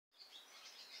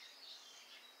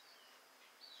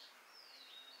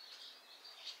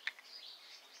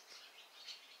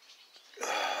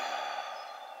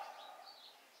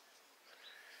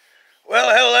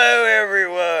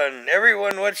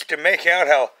wants to make out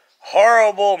how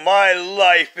horrible my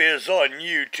life is on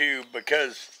YouTube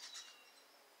because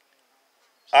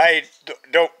I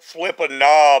don't flip a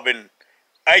knob and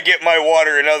I get my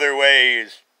water in other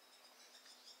ways.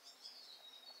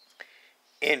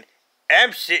 And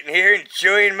I'm sitting here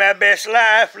enjoying my best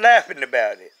life, laughing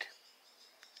about it.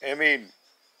 I mean,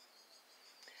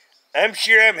 I'm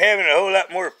sure I'm having a whole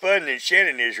lot more fun than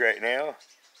Shannon is right now.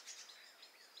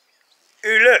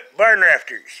 Ooh, look, barn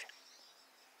rafters.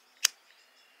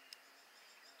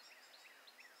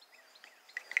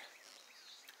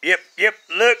 Yep,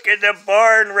 look at the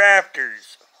barn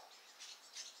rafters.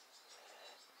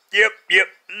 Yep,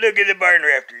 look at the barn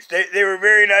rafters. They were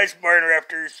very nice barn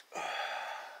rafters.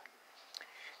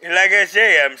 And like I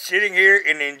say, I'm sitting here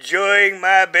and enjoying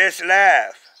my best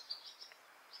life.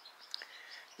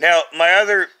 Now, my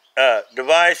other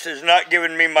device has not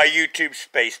given me my YouTube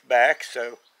space back,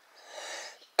 so...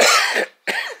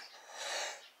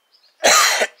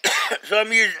 so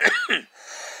I'm using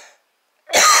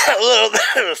a little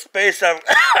bit of space on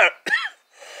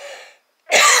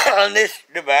this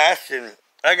device, and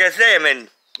like I say, I'm in,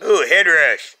 head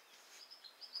rush.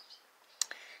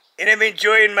 And I'm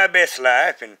enjoying my best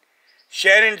life, and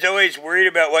Shannon's always worried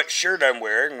about what shirt I'm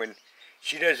wearing when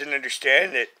she doesn't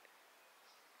understand that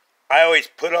I always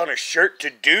put on a shirt to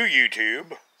do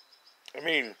YouTube. I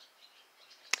mean,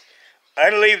 I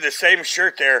leave the same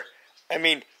shirt there. I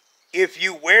mean, if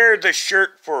you wear the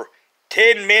shirt for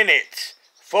 10 minutes,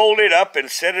 fold it up and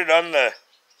set it on the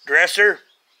dresser.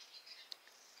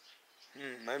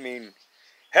 I mean,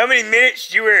 how many minutes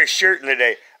do you wear a shirt in a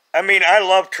day? I mean, I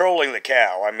love trolling the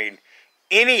cow. I mean,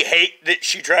 any hate that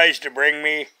she tries to bring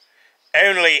me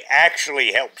only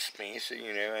actually helps me. So,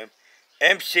 you know,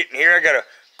 I'm sitting here. I got a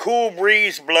cool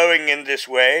breeze blowing in this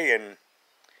way. And,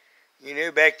 you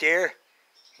know, back there,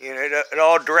 you know, it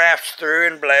all drafts through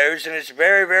and blows. And it's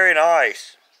very, very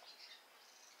nice.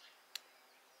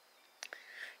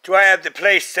 So I have the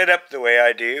place set up the way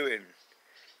I do. And,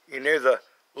 you know, the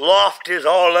loft is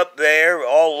all up there,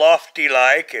 all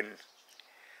lofty-like. And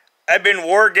I've been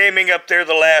wargaming up there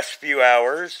the last few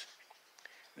hours.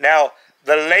 Now,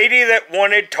 the lady that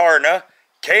wanted Tarna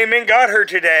came and got her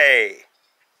today.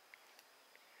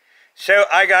 So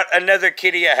I got another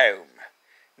kitty at home.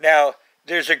 Now,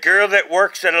 there's a girl that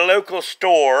works at a local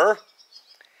store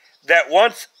that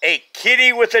wants a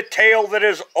kitty with a tail that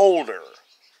is older.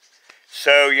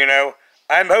 So, you know,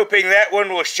 I'm hoping that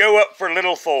one will show up for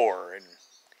little Thor.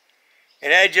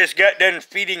 And I just got done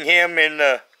feeding him in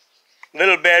the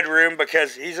little bedroom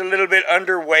because he's a little bit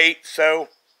underweight, so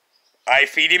I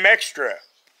feed him extra.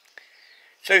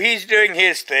 So he's doing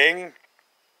his thing.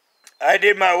 I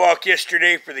did my walk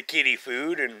yesterday for the kitty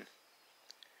food, and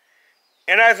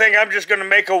I think I'm just going to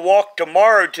make a walk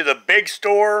tomorrow to the big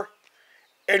store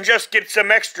and just get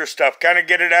some extra stuff, kind of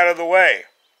get it out of the way.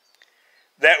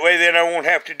 That way then I won't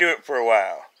have to do it for a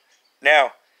while.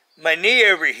 Now, my knee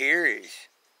over here is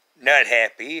not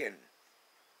happy,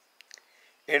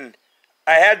 and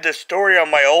I had this story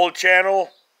on my old channel,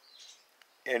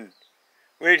 and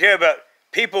we talk about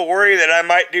people worry that I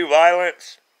might do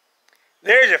violence.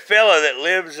 There's a fella that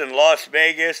lives in Las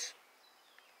Vegas.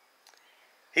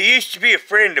 He used to be a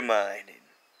friend of mine,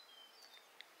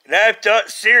 and I've thought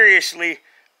seriously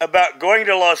about going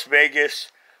to Las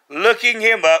Vegas, looking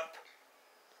him up,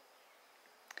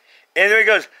 and then he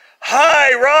goes,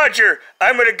 "Hi, Roger!"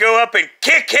 I'm going to go up and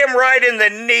kick him right in the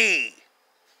knee.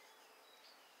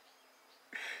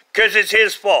 Because it's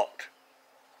his fault.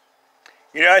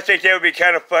 You know, I think that would be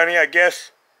kind of funny, I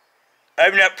guess.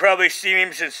 I've not probably seen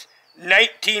him since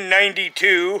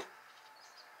 1992.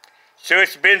 So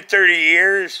it's been 30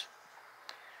 years.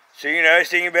 So, you know, I was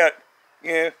thinking about,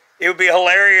 you know, it would be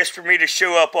hilarious for me to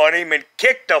show up on him and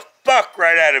kick the fuck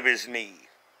right out of his knee.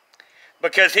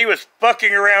 Because he was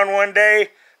fucking around one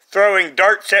day, throwing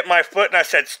darts at my foot, and I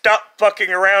said, "Stop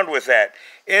fucking around with that."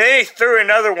 And then he threw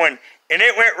another one, and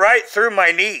it went right through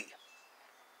my knee.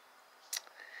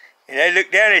 And I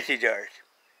looked down at the dart.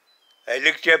 I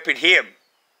looked up at him.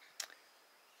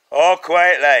 All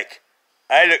quiet like.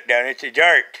 I looked down at the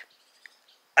dart.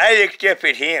 I looked up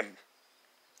at him.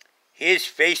 His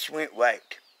face went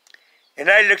white.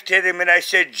 And I looked at him and I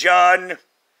said, "John,"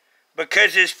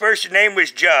 because his first name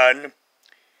was John,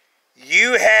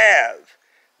 "you have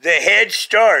the head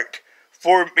start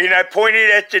for," and I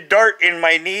pointed at the dart in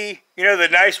my knee, you know, the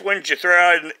nice ones you throw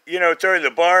out, you know, throw in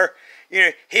the bar. You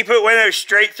know, he put one of those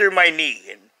straight through my knee.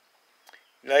 And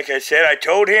like I said, I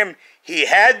told him he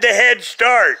had the head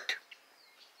start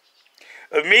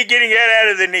of me getting that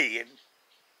out of the knee.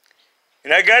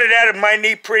 And I got it out of my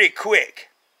knee pretty quick.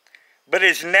 But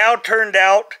it's now turned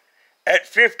out At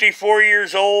 54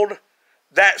 years old,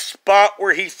 that spot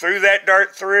where he threw that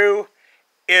dart through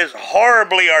is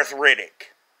horribly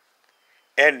arthritic.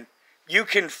 And you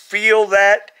can feel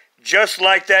that just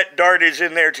like that dart is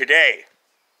in there today.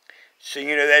 So,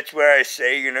 that's where I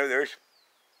say, there's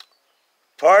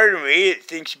part of me that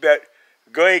thinks about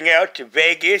going out to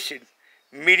Vegas and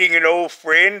meeting an old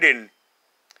friend and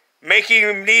making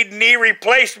him need knee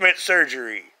replacement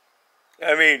surgery.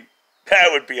 I mean, that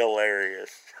would be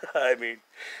hilarious. I mean,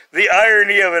 the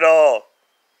irony of it all.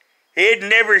 He'd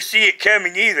never see it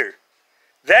coming either.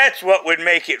 That's what would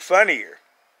make it funnier.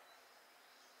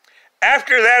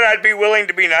 After that, I'd be willing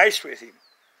to be nice with him.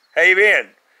 Hey, Ben,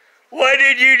 why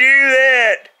did you do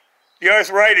that? The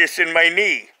arthritis in my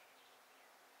knee.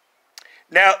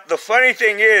 Now, the funny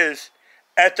thing is,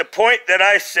 at the point that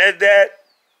I said that,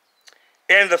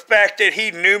 and the fact that he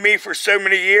knew me for so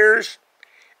many years,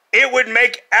 it would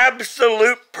make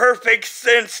absolute perfect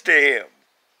sense to him.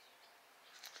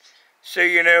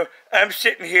 So, I'm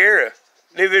sitting here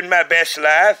living my best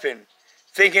life and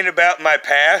thinking about my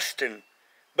past. And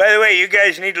by the way, you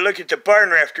guys need to look at the barn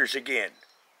rafters again.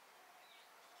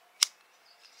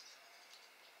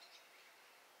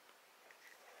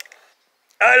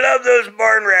 I love those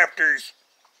barn rafters.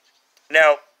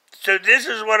 Now, so this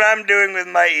is what I'm doing with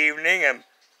my evening. I'm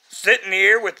sitting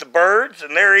here with the birds,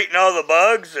 and they're eating all the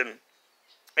bugs, and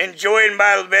enjoying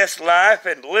my best life,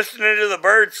 and listening to the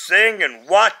birds sing, and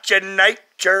watching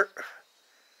nature.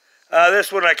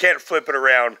 This one I can't flip it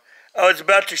around. I was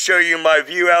about to show you my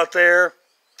view out there,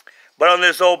 but on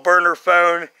this old burner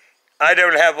phone, I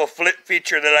don't have a flip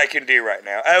feature that I can do right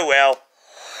now. Oh well.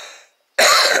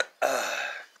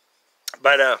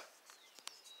 But, look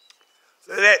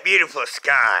at that beautiful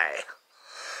sky.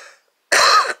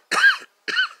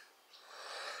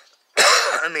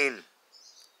 I mean,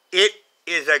 it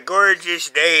is a gorgeous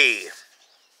day.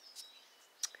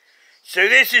 So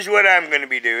this is what I'm going to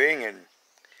be doing, and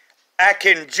I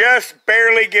can just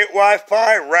barely get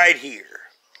Wi-Fi right here.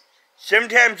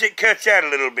 Sometimes it cuts out a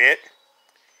little bit,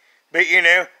 but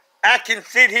I can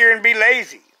sit here and be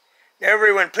lazy. Now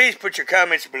everyone, please put your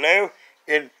comments below,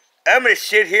 and I'm going to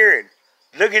sit here and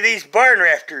look at these barn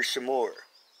rafters some more.